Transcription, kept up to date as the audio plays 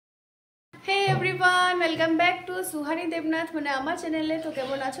Hey everyone, welcome back to Suhani Debnath মানে আমার চ্যানেলে। তো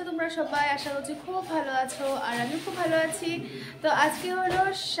কেমন আছো তোমরা সবাই? আশা করছি খুব ভালো আছো আর আমি খুব ভালো আছি। তো আজকে হলো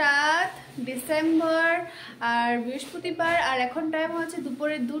 7 ডিসেম্বর আর বৃহস্পতিবার, আর এখন টাইম হচ্ছে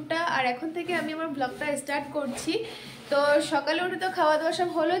দুপুরে 2টা। আর এখন থেকে আমি আমার ব্লগটা স্টার্ট করছি। তো সকালে উঠে তো খাওয়া দাওয়া সব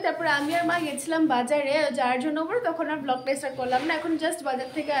হলো, তারপরে আমি আর মা গেছিলাম বাজারে, যার জন্য তখন আর ব্লগটা স্টার্ট করলাম না। এখন জাস্ট বাজার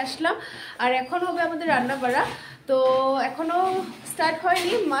থেকে আসলাম আর এখন হবে আমাদের রান্না বাড়া। তো এখনও স্টার্ট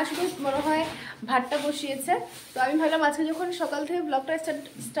হয়নি, মা শুধু মনে হয় ভাতটা বসিয়েছে। তো আমি ভাবলাম আজকে যখন সকাল থেকে ব্লগটা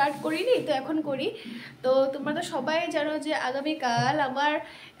স্টার্ট করিনি তো এখন করি। তো তোমরা তো সবাই জানো যে আগামীকাল আমার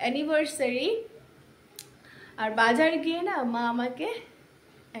অ্যানিভার্সারি। আর বাজার গিয়ে না মা আমাকে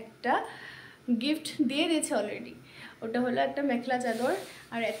একটা গিফট দিয়ে দিয়েছে অলরেডি। ওটা হলো একটা মেখলা চাদর,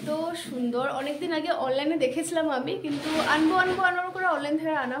 আর এত সুন্দর। অনেকদিন আগে অনলাইনে দেখেছিলাম আমি, কিন্তু আনবো করে অনলাইন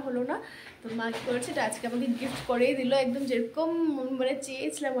থেকে আনা হলো না। তো মা কী করেছে, এটা আজকে আমাকে গিফট করেই দিল, একদম যেরকম মানে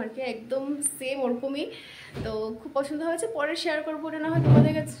চেয়েছিলাম আর কি, একদম সেম ওরকমই। তো খুব পছন্দ হয়েছে, পরে শেয়ার করবো ওটা না হয়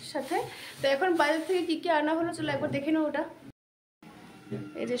তোমাদের সাথে। তো এখন বাজার থেকে কী কী আনা হলো চলো একবার দেখে নেবো ওটা।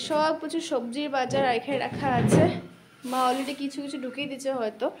 এই যে সব কিছু সবজির বাজার আর এখানে রাখা আছে। মা অলরেডি কিছু কিছু ঢুকিয়ে দিচ্ছে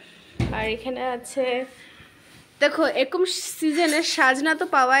হয়তো। আর এখানে আছে দেখো, এরকম সিজনে সাজনা তো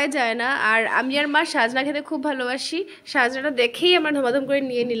পাওয়াই যায় না, আর আমি আর মা সাজনা খেতে খুব ভালোবাসি। সাজনাটা দেখেই আমরা ধমাধম করে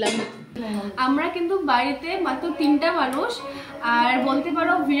নিয়ে নিলাম। আমরা কিন্তু বাড়িতে মাত্র 3টা মানুষ, আর বলতে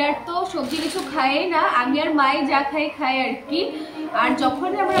পারো বিরাট তো সবজি কিছু খাই না, আমি আর মাই যা খাই আর কি। আর যখন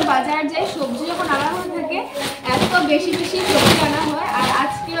আমরা বাজার যাই সবজি যখন আনা হয়ে থাকে এত বেশি সবজি আনা হয়, আর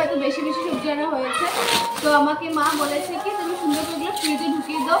আজকেও এত বেশি সবজি আনা হয়েছে। তো আমাকে মা বলেছে কি তুমি সুন্দর করে ফ্রিজে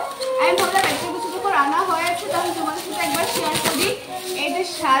ঢুকিয়ে দাও। আমি ভাবলাম একটা কিছু যখন আনা হয়েছে তাহলে তোমাদের সাথে একবার শেয়ার করি। এই যে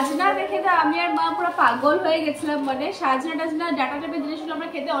সাজনা দেখে তো আমি আর মা পুরো পাগল হয়ে গেছিলাম। মানে সাজনা টাজনা ডাটা টাইপের জিনিসগুলো আমরা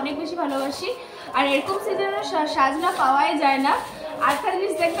খেতে অনেক বেশি ভালোবাসি, আর এরকম সিজনে সাজনা পাওয়াই যায় না। আরেকটা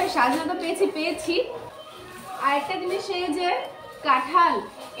জিনিস দেখবে, সাজনা তো পেয়েছি। আরেকটা জিনিস এই যে কাঁঠাল,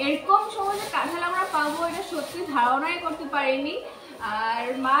 এরকম সহজে কাঁঠাল আমরা পাবো এটা সত্যি ধারণাই করতে পারিনি। আর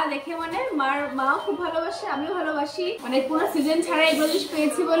মা দেখে মানে মাও খুব ভালোবাসে, আমিও ভালোবাসি, মানে কোনো সিজন ছাড়া এগুলো জিনিস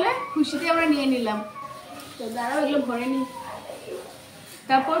পেয়েছি বলে খুশিতে আমরা নিয়ে নিলাম। তো দাঁড়াও এগুলো ভরে নিই।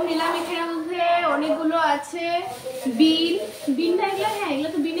 তারপর নিলাম এখানের মধ্যে অনেকগুলো আছে বিন না এগুলো, হ্যাঁ এগুলো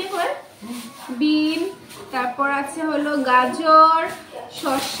তো বিনে হয়, বিন। তারপর আছে হলো গাজর,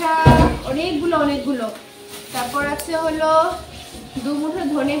 শসা, অনেকগুলো। তারপর আছে হলো 2 মুঠো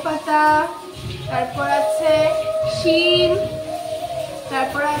ধনে পাতা, তারপর আছে শিম,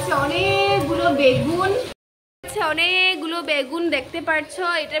 তারপর আছে অনেকগুলো বেগুন দেখতে পাচ্ছ।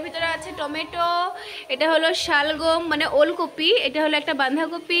 এটার ভিতরে আছে টমেটো, এটা হলো শালগম মানে ওলকপি, এটা হলো একটা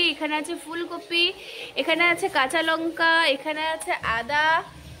বাঁধাকপি, এখানে আছে ফুলকপি, এখানে আছে কাঁচা লঙ্কা, এখানে আছে আদা,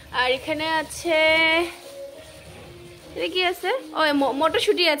 আর এখানে আছে এটা কি আছে, ও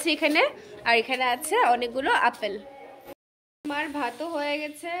মটরশুঁটি আছে এখানে, আর এখানে আছে অনেকগুলো আপেল। আমার ভাতও হয়ে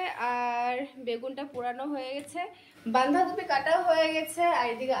গেছে আর বেগুনটা পোড়ানো হয়ে গেছে, বাঁধাকপি কাটাও হয়ে গেছে, আর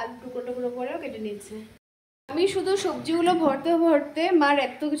এদিকে আলু টুকরো করেও কেটে নিচ্ছে। আমি শুধু সবজিগুলো ভরতে মার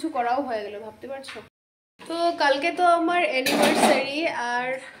এত কিছু করাও হয়ে গেল, ভাবতে পারছো। তো কালকে তো আমার অ্যানিভার্সারি, আর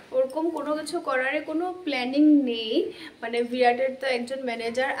ওরকম কোনো কিছু করার কোনো প্ল্যানিং নেই। মানে বিরাটের তো একজন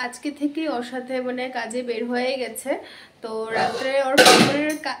ম্যানেজার আজকে থেকেই ওর সাথে মানে কাজে বের হয়ে গেছে। তো রাত্রে ওর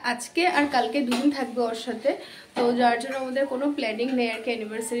আজকে আর কালকে 2 দিন থাকবে ওর সাথে। তো যার জন্য আমাদের কোনো প্ল্যানিং নেই আর কি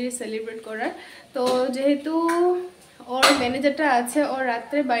অ্যানিভার্সারি সেলিব্রেট করার। তো যেহেতু ওর ম্যানেজারটা আছে, ওর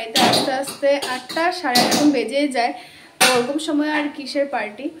রাত্রে বাড়িতে আস্তে আস্তে 8টা সাড়ে 8 বেজে যায়। তো ওরকম সময় আর কিসের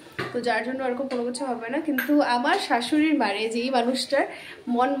পার্টি, তো যার জন্য ওরকম কোনো কিছু হবে না। কিন্তু আমার শাশুড়ির মারে যেই মানুষটার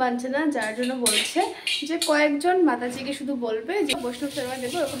মন মানছে না, যার জন্য বলছে যে কয়েকজন মাতাজিকে শুধু বলবে যে বৈষ্ণব সেবা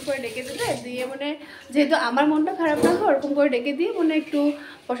দেবো, ওরকম করে ডেকে দেবে, দিয়ে মানে যেহেতু আমার মনটা খারাপ না হয় ওরকম করে ডেকে দিয়ে মানে একটু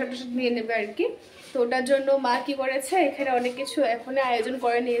প্রসাদ টসাদ নিয়ে নেবে আর কি। তো ওটার জন্য মা কি করেছে, এখানে অনেক কিছু এখন আয়োজন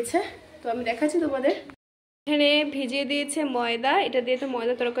করে নিয়েছে। তো আমি দেখাচ্ছি তোমাদের। এখানে ভিজিয়ে দিয়েছে ময়দা, এটা দিয়ে তো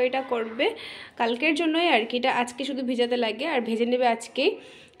ময়দা তরকারিটা করবে কালকের জন্যই আর কি। এটা আজকে শুধু ভিজাতে লাগে আর ভেজে নেবে আজকেই,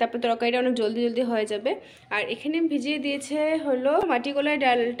 তারপর তরকারিটা অনেক জলদি হয়ে যাবে। আর এখানে ভিজিয়ে দিয়েছে হলো মাটি কলাই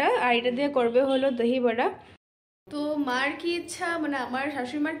ডালটা, আর এটা দিয়ে করবে হলো দহি বড়া। তো মার কি ইচ্ছা, মানে আমার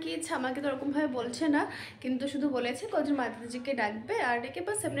শাশুড়ি মার কি ইচ্ছা আমাকে তো ওরকমভাবে বলছে না, কিন্তু শুধু বলেছে কজন মাতাজিকে ডাকবে আর ডেকে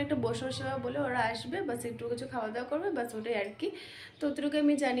বাস এমনি একটা বৈষ্ণব সেবা বলে ওরা আসবে, বাস একটু কিছু খাওয়া দাওয়া করবে, বাস ওটাই আর কি। তো ওটুকু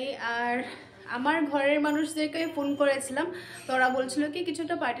আমি জানি। আর আমার ঘরের মানুষদেরকে ফোন করেছিলাম, তো ওরা বলছিল কি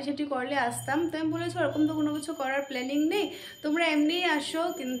কিছুটা পার্টি সার্টি করলে আসতাম। তো আমি বলেছি ওরকম তো কোনো কিছু করার প্ল্যানিং নেই, তোমরা এমনিই আসো।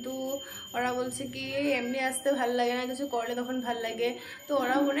 কিন্তু ওরা বলছে কি এমনি আসতে ভালো লাগে না, কিছু করলে তখন ভাল লাগে। তো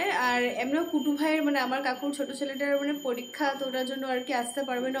ওরা মানে আর এমনিও কুটু ভাইয়ের মানে আমার কাকুর ছোটো ছেলেটার মানে পরীক্ষা, তো ওটার জন্য আর কি আসতে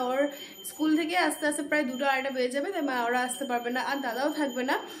পারবে না। ওর স্কুল থেকে আস্তে আস্তে প্রায় 2টা-2:30 বেজে যাবে, তাই ওরা আসতে পারবে না। আর দাদাও থাকবে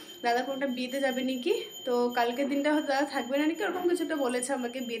না, দাদা কোনটা বিয়েতে যাবে নাকি। তো কালকের দিনটা হয়তো দাদা থাকবে না নাকি, ওরকম কিছুটা বলেছে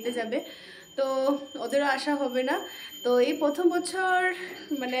আমাকে, বিয়েতে যাবে। তো ওদেরও আসা হবে না। তো এই প্রথম বছর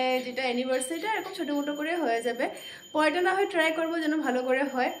মানে যেটা অ্যানিভার্সারিটা এরকম ছোটো মোটো করে হয়ে যাবে। পরেটা না হয় ট্রাই করবো যেন ভালো করে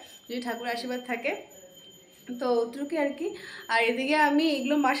হয়, যদি ঠাকুরের আশীর্বাদ থাকে। তো ওটুকুই আর কি। আর এদিকে আমি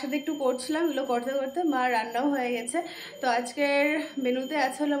এগুলো মার সাথে একটু করছিলাম, এগুলো করতে করতে মা রান্নাও হয়ে গেছে। তো আজকের মেনুতে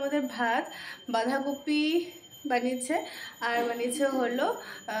আছে হলো আমাদের ভাত, বাঁধাকপি বানিয়েছে, আর বানিয়েছে হলো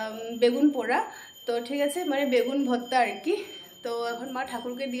বেগুন পোড়া। তো ঠিক আছে, মানে বেগুন ভর্তা আর কি। তো এখন মা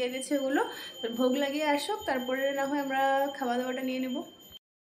ঠাকুরকে দিয়ে দিয়েছে এগুলো, তো ভোগ লাগিয়ে আসুক, তারপরে না হয় আমরা খাওয়া দাওয়াটা নিয়ে নেব।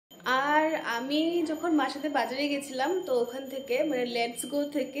 আর আমি যখন মার সাথে বাজারে গেছিলাম, তো ওখান থেকে মানে লেটস গো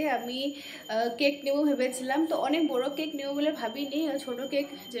থেকে আমি কেক নেবো ভেবেছিলাম। তো অনেক বড় কেক নেবো বলে ভাবিনি, ছোট কেক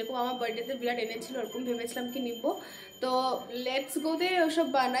যেরকম আমার বার্থডেতে বিরাট এনেছিল ওরকম ভেবেছিলাম কি নিব। তো লেটস গোতে ওসব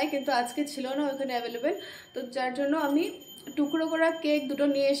বানায়, কিন্তু আজকে ছিল না ওখানে অ্যাভেলেবেল। তো যার জন্য আমি টুকরো করা কেক দুটো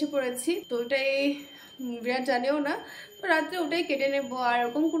নিয়ে এসে পড়েছি। তো ওটাই বিরাট জানেও না, তো রাত্রে ওটাই কেটে নেবো। আর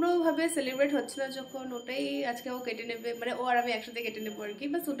ওরকম কোনোভাবে সেলিব্রেট হচ্ছে না যখন, ওটাই আজকে ও কেটে নেবে, মানে ও আর আমি একসাথে কেটে নেবো আর কি,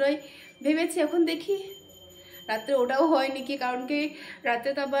 বাস ওটাই ভেবেছি। এখন দেখি রাত্রে ওটাও হয় নাকি, কারণ কি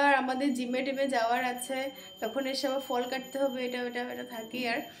রাত্রে তো আবার আমাদের জিমে টিমে যাওয়ার আছে, তখন এসে আবার ফল কাটতে হবে, এটা এটা এটা থাকি।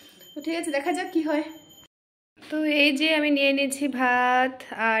 আর তো ঠিক আছে, দেখা যাক কি হয়। তো এই যে আমি নিয়ে নিয়েছি ভাত,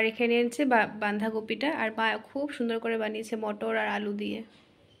 আর এখানে নিয়েছি বাঁধাকপিটা, আর মা খুব সুন্দর করে বানিয়েছে মটর আর আলু দিয়ে।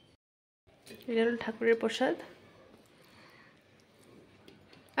 এটা হলো ঠাকুরের প্রসাদ।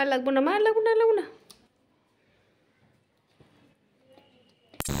 আর লাগবো না মা, আর লাগবো না, আর লাগবো না।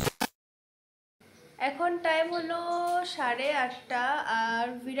 এখন টাইম হলো 8:30, আর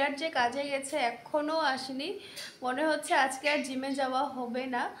বিরাট যে কাজে গেছে এখনও আসেনি। মনে হচ্ছে আজকে আর জিমে যাওয়া হবে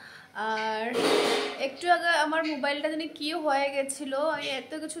না। আর একটু আগে আমার মোবাইলটা জানি কী হয়ে গেছিলো, আমি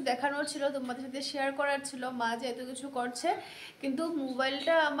এত কিছু দেখানোর ছিল, তোমাদের সাথে শেয়ার করার ছিল মা যে এত কিছু করছে, কিন্তু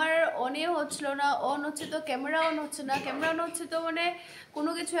মোবাইলটা আমার অনেও হচ্ছিল না। অন হচ্ছে তো ক্যামেরা অন হচ্ছে না, ক্যামেরা অন হচ্ছে তো মানে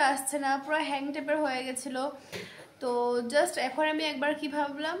কোনো কিছু আসছে না, পুরো হ্যাং টাইপের হয়ে গেছিলো। তো জাস্ট এখন আমি একবার কি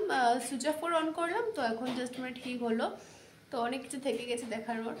ভাবলাম সুইচ অফ করে অন করলাম, তো এখন জাস্ট মানে ঠিক হলো। তো অনেক কিছু থেকে গেছে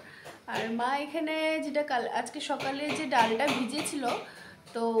দেখানোর। আর মা এখানে যেটা আজকে সকালে যে ডালটা ভিজেছিল,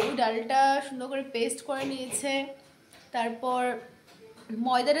 তো ওই ডালটা সুন্দর করে পেস্ট করে নিয়েছে। তারপর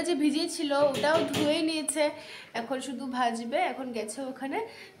ময়দাটা যে ভিজিয়েছিল ওটাও ধুয়েই নিয়েছে, এখন শুধু ভাজবে। এখন গেছে ওখানে,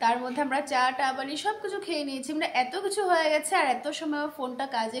 তার মধ্যে আমরা চা টা বানিয়ে সব কিছু খেয়ে নিয়েছি, মানে এত কিছু হয়ে গেছে। আর এত সময় ফোনটা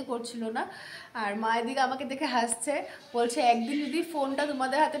কাজে করছিল না। আর মায়ের দিকে আমাকে দেখে হাসছে, বলছে একদিন যদি ফোনটা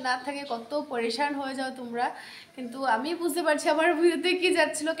তোমাদের হাতে না থাকে কত পরেশান হয়ে যাও তোমরা। কিন্তু আমি বুঝতে পারছি আমার ভিডিওতে কি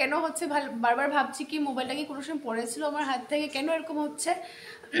যাচ্ছিল, কেন হচ্ছে, বারবার ভাবছি কি মোবাইলটা কি কোনো সময় পড়েছিল আমার হাত থেকে, কেন এরকম হচ্ছে।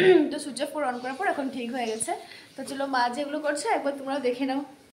 তো সুইচ অফ করে অন করার পর এখন ঠিক হয়ে গেছে। তো চলো মা যেগুলো করছে একবার তোমরা দেখে নাও।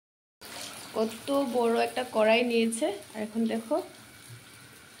 কত বড় একটা কড়াই নিয়েছে, আর এখন দেখো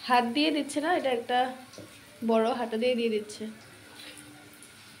হাত দিয়ে দিচ্ছে না, এটা একটা বড় হাতা দিয়ে দিয়ে দিচ্ছে।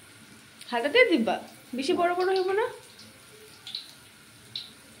 হাতা দিয়ে দিবা, বেশি বড় বড় হইব না।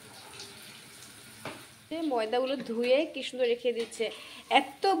 ময়দাগুলো ধুয়ে কি সুন্দর রেখে দিচ্ছে।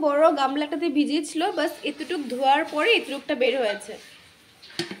 এত বড় গামলাটাতে ভিজিয়েছিল, বাস এতটুক ধোয়ার পরে এতটুকটা বের হয়েছে।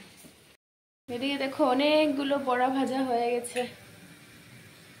 এদিকে দেখো অনেকগুলো বড়া ভাজা হয়ে গেছে।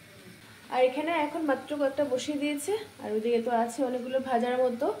 আর এখানে এখন মাত্র কয়েকটা বসিয়ে দিয়েছে, আর ওইদিকে তো আছে অনেকগুলো ভাজার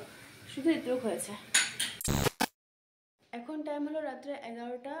মতো, শুধু এতটুকু হয়েছে। এখন টাইম হলো রাত্রে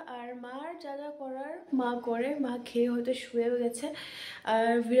 11টা, আর মার যা যা করার মা করে, মা খেয়ে হয়তো শুয়েও গেছে। আর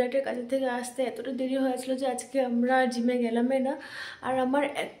বিরাটের কাছে থেকে আসতে এতটা দেরি হয়েছিল যে আজকে আমরা জিমে গেলামই না। আর আমার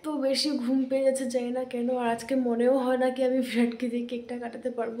এত বেশি ঘুম পেয়ে যাচ্ছে, জানি না কেন। আর আজকে মনেও হয় না কি আমি বিরাটকে দিয়ে কেকটা কাটাতে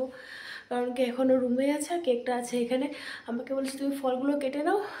পারবো, কারণ কি এখনও রুমে আছে আর কেকটা আছে এখানে। আমাকে বলছে তুমি ফলগুলো কেটে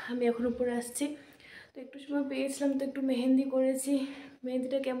নাও, আমি এখন উপরে আসছি। তো একটু সময় পেয়েছিলাম, তো একটু মেহেন্দি করেছি।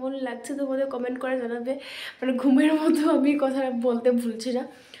 মেহেন্দিটা কেমন লাগছে তোমাদের কমেন্ট করে জানাবে, মানে ঘুমের মতো আমি কথা বলতে ভুলছি না।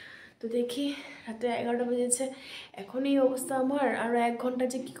 তো দেখি রাতে 11টা বেজেছে, এখন এই অবস্থা আমার, আরও 1 ঘন্টা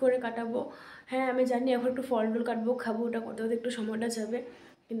যে কী করে কাটাবো। হ্যাঁ আমি জানি এখন একটু ফল টল কাটবো, খাবো, ওটা করতে করতে একটু সময়টা যাবে,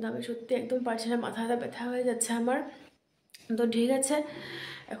 কিন্তু আমি সত্যি একদম পারছি না, মাথা ব্যথা হয়ে যাচ্ছে আমার। তো ঠিক আছে,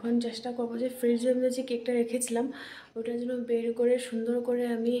 এখন চেষ্টা করবো যে ফ্রিজের মধ্যে যে কেকটা রেখেছিলাম ওটার জন্য বের করে সুন্দর করে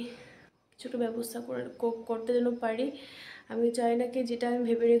আমি ছোটো ব্যবস্থা করতে যেন পারি। আমি চাই না কি যেটা আমি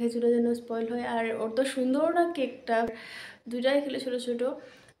ভেবে রেখেছি ওটা যেন স্পয়েল হয়। আর ওর তো সুন্দর না কেকটা, দুইটাই খেলে ছোটো ছোটো,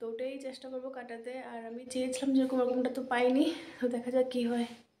 তো ওটাই চেষ্টা করবো কাটাতে। আর আমি চেয়েছিলাম যেরকম ওরকমটা তো পাইনি, তো দেখা যাক কী হয়।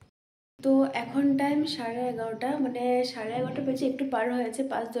 তো এখন টাইম 11:30, মানে 11:30 বেজে একটু পার হয়েছে,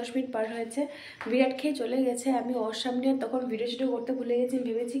 5-10 মিনিট পার হয়েছে। বিরাট খেয়ে চলে গেছে, আমি ওর সামনে তখন ভিডিও শিডিও করতে ভুলে গেছি।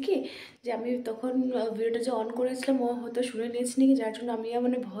 ভেবেছি কি যে আমি তখন ভিডিওটা যে অন করেছিলাম ও হয়তো শুনে নিয়েছি নাকি, যার জন্য আমি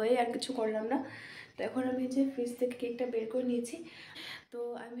মানে ভয়ে আর কিছু করলাম না। তো এখন আমি যে ফ্রিজ থেকে কেকটা বের করে নিয়েছি। তো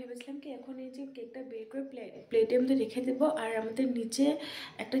আমি ভেবেছিলাম কি এখন এই যে কেকটা বের করে প্লেটের মধ্যে রেখে দেবো, আর আমাদের নিচে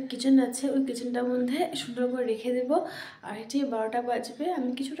একটা কিচেন আছে, ওই কিচেনটার মধ্যে সুন্দর করে রেখে দেবো। আর যে 12টা বাজবে আমি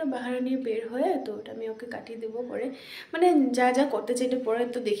কিছুটা বাহারা নিয়ে বের হয়ে, তো ওটা আমি ওকে কাটিয়ে দেবো পরে, মানে যা যা করতে চাই এটা পরে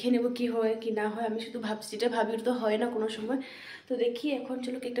তো দেখে নেবো কি হয় কি না হয়। আমি শুধু ভাবছি, যেটা ভাবি তো হয় না কোনো সময়। তো দেখি এখন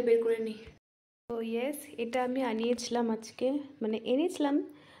চলো কেকটা বের করে নিই। তো ইয়েস, এটা আমি আনিয়েছিলাম আজকে, মানে এনেছিলাম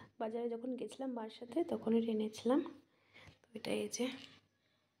বাজারে যখন গেছিলাম মার সাথে, তখন এটা এনেছিলাম। তো এটা এই যে,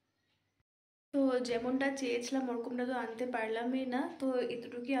 তো যেমনটা চেয়েছিলাম ওরকমটা তো আনতে পারলামই না, তো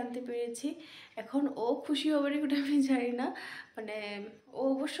এতটুকুই আনতে পেরেছি। এখন ও খুশি হবে না ওটা আমি জানি না, মানে ও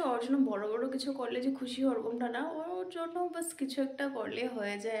অবশ্য ওর জন্য বড় বড় কিছু করলে যে খুশি ওরকমটা না, ওর জন্য বাস কিছু একটা করলে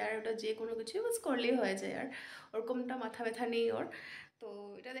হয়ে যায়, আর ওটা যে কোনো কিছু বাস করলেই হয়ে যায়, আর ওরকমটা মাথা ব্যথা নেই ওর। তো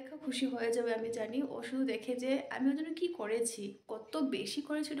এটা দেখে খুশি হয়ে যাবে আমি জানি। ও শুধু দেখে যে আমি ওর জন্য কী করেছি, কত বেশি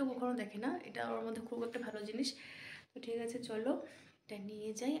করেছি এটা কখনো দেখে না, এটা ওর মধ্যে খুব একটা ভালো জিনিস। তো ঠিক আছে চলো এটা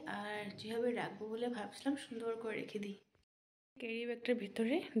নিয়ে যাই, আর যেভাবে রাখবো বলে ভাবছিলাম সুন্দর করে রেখে দিই। ক্যারি ব্যাগটার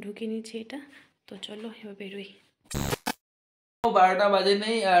ভিতরে ঢুকিয়ে নিচ্ছি এটা। তো চলো এবার বেরোই। 12টা বাজে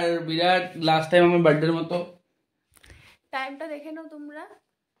নেই, আর বিরাট লাস্ট টাইম আমার বার্থডের মতো। টাইমটা দেখে নাও তোমরা,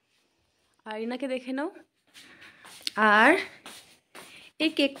 আর ইনাকে দেখে নাও, আর এই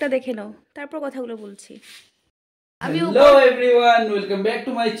কেকটা দেখে নাও, তারপর কথাগুলো বলছি। Hello everyone, welcome back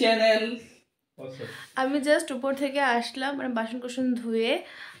to my channel. আমি জাস্ট উপর থেকে আসলাম, মানে বাসন কোসন ধুয়ে,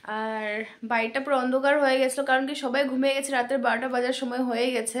 আর বাড়িটা পুরো অন্ধকার হয়ে গেছিলো, কারণ কি সবাই ঘুমিয়ে গেছে, রাতের 12টা বাজার সময় হয়ে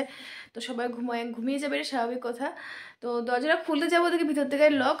গেছে। তো সবাই ঘুমিয়ে যাবে, এটা স্বাভাবিক কথা। তো দরজাটা খুলতে যাবো দেখি ভিতর থেকে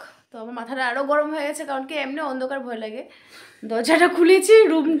লক। তো আমার মাথাটা আরও গরম হয়ে গেছে, কারণ কি এমনি অন্ধকার ভয় লাগে। দরজাটা খুলেছি,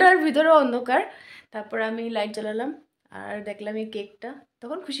 রুমটার ভিতরেও অন্ধকার। তারপর আমি লাইট জ্বালালাম আর দেখলাম এই কেকটা,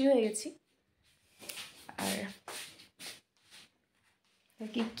 তখন খুশি হয়ে গেছি। আর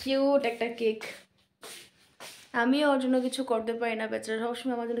কি কিউট একটা কেক। আমি ওর জন্য কিছু করতে পারি না, বেচারা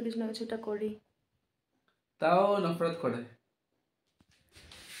সবসময় আমার জন্য কিছু না কিছুটা করি। তাও নফরত করে।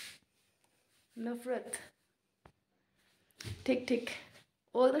 নফরত, ঠিক ঠিক,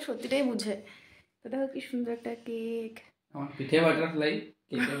 ও তো সত্যিটাই বুঝে। তো দেখো কি সুন্দর একটা কেক। আমার পিঠে বাটারফ্লাই,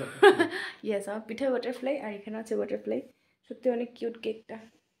 কেকে ইয়েস, আমার পিঠে বাটারফ্লাই, আর এখানে আছে বাটারফ্লাই। সত্যি অনেক কিউট কেকটা।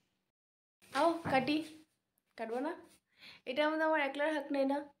 আও কাটি, কাটবো না? এটা আমাদের আমার একলার হাক নেই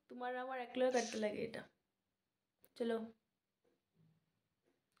না, তোমার আমার একলার কাটতে লাগে এটা। চলো,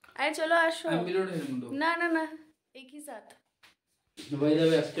 আরে চলো আসো। না না না, এক হি সাথ। ভাই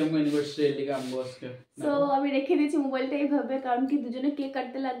যাবে আজকে আমার ইউনিভার্সিটি এলিকা আমগো আজকে। সো আমি রেখে দিয়েছি মোবাইলটা এইভাবে, কারণ কি দুজনে কেক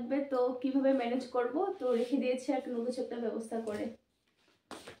কাটতে লাগবে, তো কিভাবে ম্যানেজ করব, তো রেখে দিয়েছি আর কোনো কিছু একটা ব্যবস্থা করে।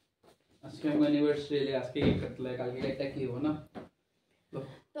 আজকে আমার ইউনিভার্সিটি এলিকা, আজকে কেক কাটতে লাগে, কালকে কেকটা কি হবে না।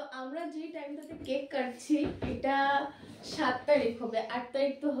 তো আমরা যে টাইমটাতে কেক কাটছি এটা 7 তারিখ হবে, 8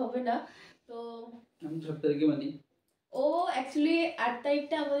 তারিখ তো হবে না। তো আমি 7 তারিখে মানি। ও অ্যাকচুয়ালি 8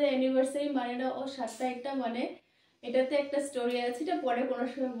 তারিখটা আমাদের অ্যানিভার্সারি মানে না, ও 7 তারিখটা মানে। এটাতে একটা স্টোরি আছে, এটা পরে কোনো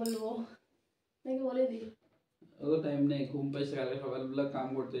সময় বলবো, নাকি বলে দিই? ও টাইম নেই, ঘুম পাইছে, কালকে সকালবেলা কাম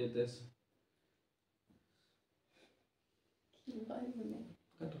করতে যেতেছে।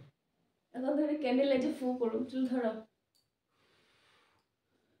 এখন ধরে ক্যান্ডেল লাইটে ফু করুন, চুল ধরো।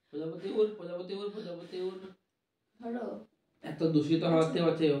 প্রজাপতি উড়, প্রজাপতি উড়, প্রজাপতি উড়। ধরো। এত দূষিত হাওয়াতে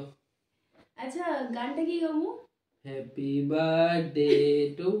বাঁচে ও। আচ্ছা গানটা কি গাবো? হ্যাপি বার্থডে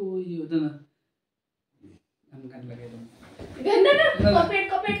টু ইউ, না আমি গান লাগাই দাও। গানটা না কপিরাইট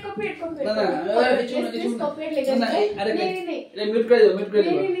কপিরাইট কপিরাইট কপিরাইট, না না কিছু না কিছু কপিরাইট লেগে না। যায়। আরে নেই এটা মিউট করে দাও, মিউট করে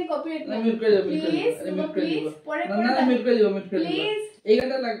দাও। নেই কপিরাইট না মিউট করে দাও, মিউট করে প্লিজ, দাও, আরে মিউট করে প্লিজ দাও। পরে না করে না মিউট করে দাও, মিউট করে দাও প্লিজ। এই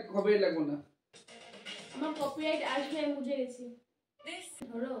গানটা কপিরাইট লাগবে না। আমার কপিরাইট আসবে, আমি বুঝে গেছি।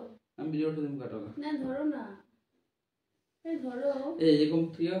 ধরো, আমি ভিডিওটা তুমি কাটো না ধরো না, এই ধরো। এই যেরকম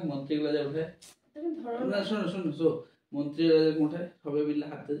প্রিয় মন্ত্রীগুলো যা ওঠে, তুমি ধরো না না। শোনো শোনো শো, মন্ত্রীরা যেরকম ওঠে সবাই মিলে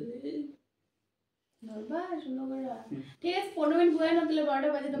হাতে ধরবা সুন্দর করে। ঠিক আছে 15 মিনিট বয়ে না, তাহলে 12টা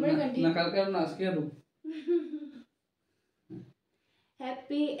বাজে তোমার ঘন্টি। না কালকে আর না আজকে আর।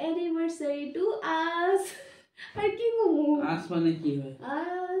 Happy anniversary to us. আর কি বলবো? আস মানে কি হয়?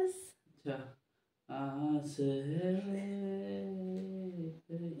 আস। আচ্ছা आस है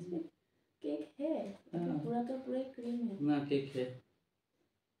केक है, पूरा का पूरा क्रीम है ना, केक है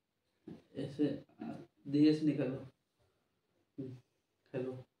ऐसे दिए से निकालो।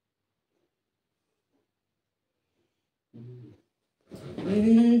 हेलो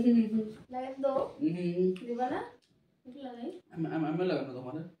দিবা না একটু লাগাই আমি লাগানো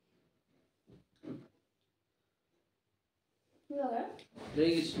তোমাদের লাগা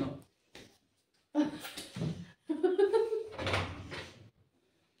রেগে গেছি না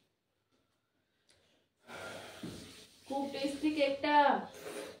खूब टेस्टी केकटा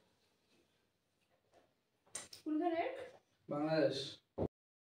बांग्लादेश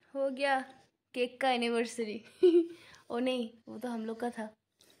हो गया केक का एनिवर्सरी ओ नहीं वो तो हम लोग का था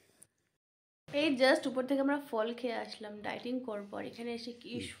এই জাস্ট উপর থেকে আমরা ফল খেয়ে আসলাম ডাইটিং করার পর এখানে এসে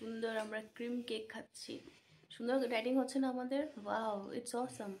কি সুন্দর আমরা ক্রিম কেক খাচ্ছি সুন্দর ডাইটিং হচ্ছে না আমাদের ওয়াও ইটস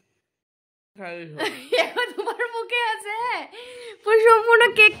অসাম এখন তোমার মুখে আছে পুরো সম্পূর্ণ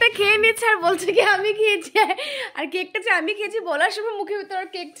কেকটা খেয়ে নিচ্ছে আর বলছে কি আমি খেয়েছি আর কেকটা যে আমি খেয়েছি বলার সময় মুখের ভিতরে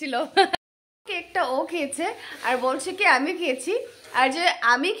কেক ছিল কেকটা ও খেয়েছে আর বলছে কি আমি খেয়েছি আর যে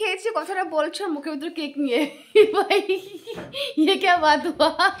আমি খেয়েছি কথাটা বলছো মুখের ভিতরে কেক নিয়ে ভাই ये क्या बात हुआ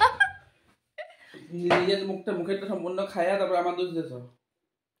নিজের মুখেরটা সম্পূর্ণ খায়া তারপর আমার দোষ দিয়েছো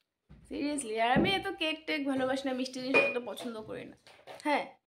সিরিয়াসলি আর আমি এত কেক টেক ভালোবাসি না মিষ্টি জিনিস এত পছন্দ করি না হ্যাঁ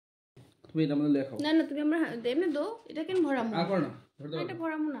তুমি এটা আমাদের লেখাও না না তুমি আমরা দেবে দো এটা কেন ভরামো আর করো না ধরতে এটা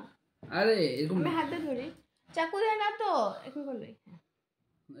ভরামো না আরে এরকম আমি হাতে ধরি চাকু দেয় না তো এখন করলে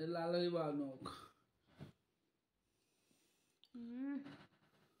লাল হইব নখ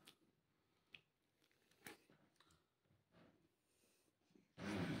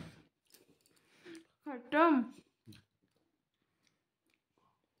खत्म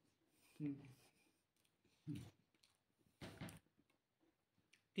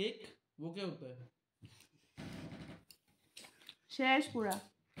केक वो क्या होता है शेष पूरा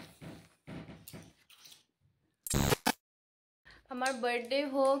আমার বার্থডে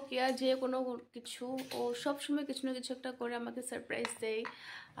হোক ইয়া যে কোনো কিছু ও সবসময় কিছু না কিছু একটা করে আমাকে সারপ্রাইজ দেয়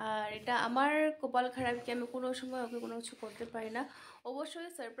আর এটা আমার কপাল খারাপ কি আমি কোনো সময় ওকে কোনো কিছু করতে পারি না অবশ্যই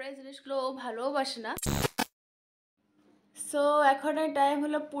সারপ্রাইজ জিনিসগুলো ও ভালোবাসে না সো এখন টাইম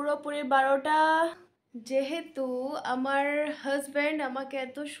হলো পুরোপুরি 12টা যেহেতু আমার হাজব্যান্ড আমাকে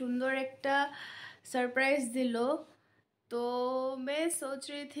এত সুন্দর একটা सरप्राइज दिलो तो मैं सोच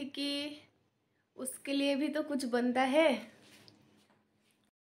रही थी कि उसके लिए भी तो कुछ बनता है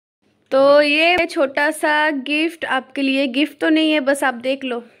तो ये छोटा सा गिफ्ट आपके लिए गिफ्ट तो नहीं है बस आप देख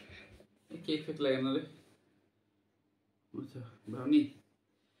लो केक फेक লাগে না রে আচ্ছা ব্রাউনি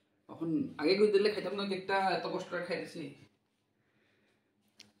এখন আগে কই দিলে খাইতাম না কেকটা এত কষ্ট করে খাইছি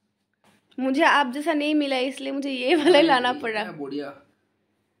मुझे आप जैसा नहीं मिला इसलिए मुझे ये वाला ही लाना पड़ा बढ़िया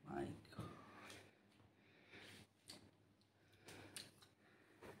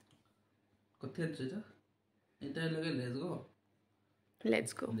কোথায় আছে এটা এটা লাগে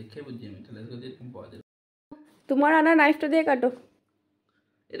লেটস গো দেখে বুঝি আমি এটা লেটস গো দিয়ে পাওয়া যায় তোমার আনা নাইফটা দিয়ে কাটো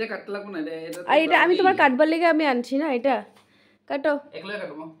এটা কাটতে লাগবে না এটা আর এটা আমি তোমার কাটবার লেগে আমি আনছি না এটা কাটো একলা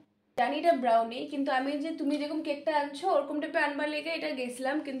কাটবো জানি এটা ব্রাউনি কিন্তু আমি যে তুমি যেরকম কেকটা আনছো ওরকম টাইপে আনবার লেগে এটা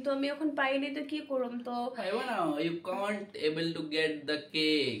গেছিলাম কিন্তু আমি এখন পাইনি তো কি করব তো I know you can't able to get the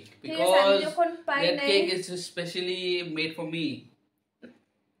cake ঠিক আছে আমি because যখন পাই that নাই cake is specially made for me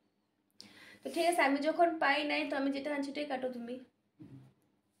তো ঠিক আছে আমি যখন পাই নাই তো আমি যেটা আনছি ওটাই কাটো তুমি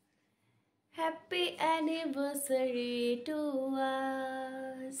happy anniversary to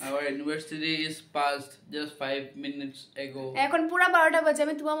us our anniversary is passed just 5 minutes ago এখন পুরো 12টা বাজে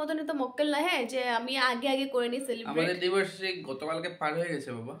আমি তোমার মতন তো মক্কেল না হ্যাঁ যে আমি আগে আগে করে নি সেলিব্রেট আমাদের anniversary গতকালকে পার হয়ে গেছে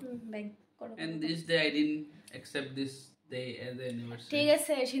বাবা ব্যাগ করো and this day I didn't accept this day as the anniversary ঠিক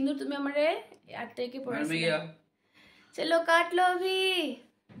আছে সিন্দুর তুমি আমারে 8 তারিখে मैं পড়াইছিলে गया চলো কাট লো ভি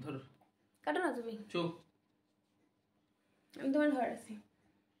ধর কাটো না তুমি চুপ আমি তোমার ঘর আছি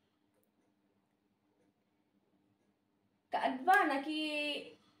কাটবা নাকি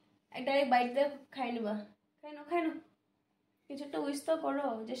ডাইরেক্ট বাইট দিয়ে খাই নেবা খাই নো কিছু একটা উইশ তো করো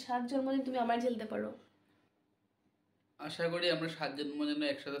যে 7 জন্মদিন তুমি আমার ঝেলতে পারো আশা করি আমরা 7 জন্ম যেন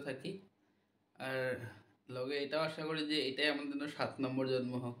একসাথে থাকি আর লগে এটাও আশা করি যে এটাই আমাদের জন্য 7 নম্বর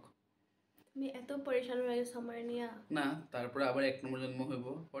জন্ম হোক তুমি এত পরেশান হয়ে গেছো সময় নিয়ে না তারপরে আবার 1 নম্বর জন্ম হইব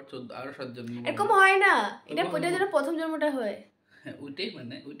পর 14 আরো 7 জন্ম এরকম হয় না এটা যেন প্রথম জন্মটা হয় হ্যাঁ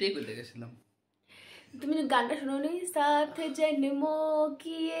ওইটাই কইতে গেছিলাম তুমি গানটা শুনো নি সাথ জন্মো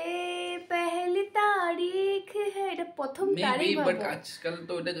কি ये पहली तारीख है এটা প্রথম তারিখ বাট আজকাল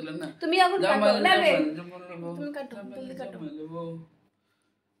তো ওটা চলে না তুমি এখন কাটো না রে তুমি কাটো জলদি কাটো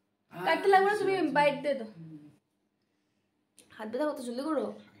কাটতে লাগবে না তুমি বাইট দে দাও হাত ব্যথা কত জলদি করো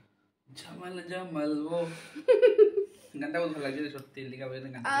জামাল ও গানটা বহুত ভালো লাগছে সত্যি লিখাবে না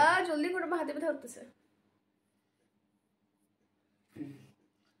গান জলদি করো আমার হাতে ব্যথা করতেছে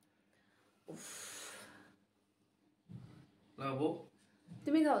লাবো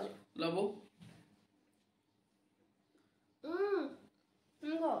তুমি খাও লাবো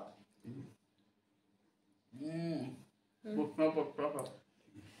খাও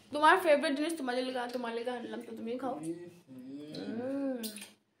তোমার ফেভারিট জিনিস তোমার লেগে আনলাম, তো তুমি খাও।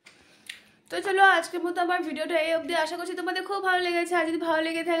 তো চলো আজকের মতো আমার ভিডিওটা এই অবধি। আশা করছি তোমাদের খুব ভালো লেগেছে। আর যদি ভালো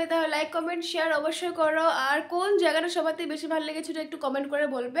লেগে থাকে তাহলে লাইক কমেন্ট শেয়ার অবশ্যই করো। আর কোন জায়গাটা সবার থেকে বেশি ভালো লেগেছে একটু কমেন্ট করে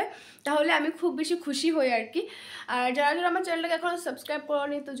বলবে, তাহলে আমি খুব বেশি খুশি হই আর কি। আর যারা যারা আমার চ্যানেলটাকে এখনো সাবস্ক্রাইব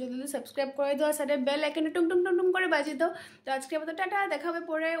করোনি তো যদি সাবস্ক্রাইব করে দাও, সাইডে বেল আইকনে টুং টুং টুং টুং করে বাজিয়ে দাও। তো আজকের মতো টাটা, দেখা হবে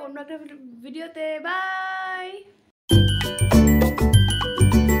পরে অন্য একটা ভিডিওতে। বাই।